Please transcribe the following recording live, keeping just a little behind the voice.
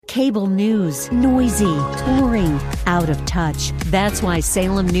Cable news, noisy, boring, out of touch. That's why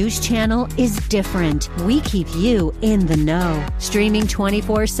Salem News Channel is different. We keep you in the know. Streaming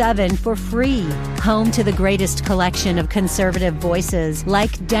 24/7 for free. Home to the greatest collection of conservative voices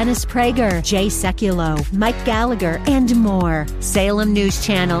like Dennis Prager, Jay Sekulow, Mike Gallagher, and more. Salem News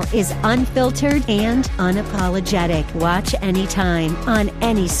Channel is unfiltered and unapologetic. Watch anytime, on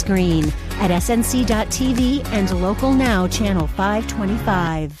any screen, at snc.tv and Local Now Channel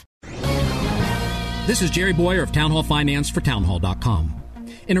 525. This is Jerry Bowyer of Town Hall Finance for townhall.com.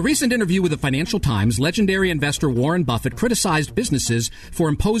 In a recent interview with the Financial Times, legendary investor Warren Buffett criticized businesses for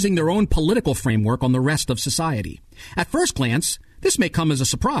imposing their own political framework on the rest of society. At first glance, this may come as a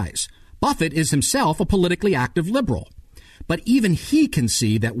surprise. Buffett is himself a politically active liberal. But even he can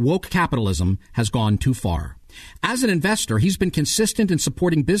see that woke capitalism has gone too far. As an investor, he's been consistent in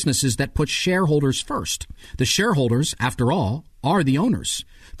supporting businesses that put shareholders first. The shareholders, after all, are the owners.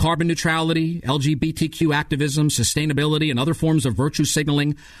 Carbon neutrality, LGBTQ activism, sustainability, and other forms of virtue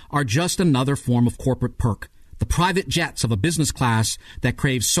signaling are just another form of corporate perk. The private jets of a business class that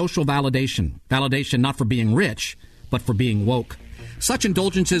craves social validation. Validation not for being rich, but for being woke. Such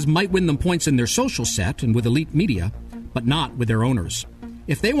indulgences might win them points in their social set and with elite media, but not with their owners.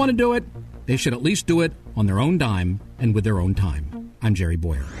 If they want to do it, they should at least do it on their own dime and with their own time. I'm Jerry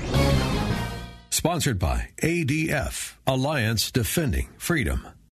Bowyer. Sponsored by ADF, Alliance Defending Freedom.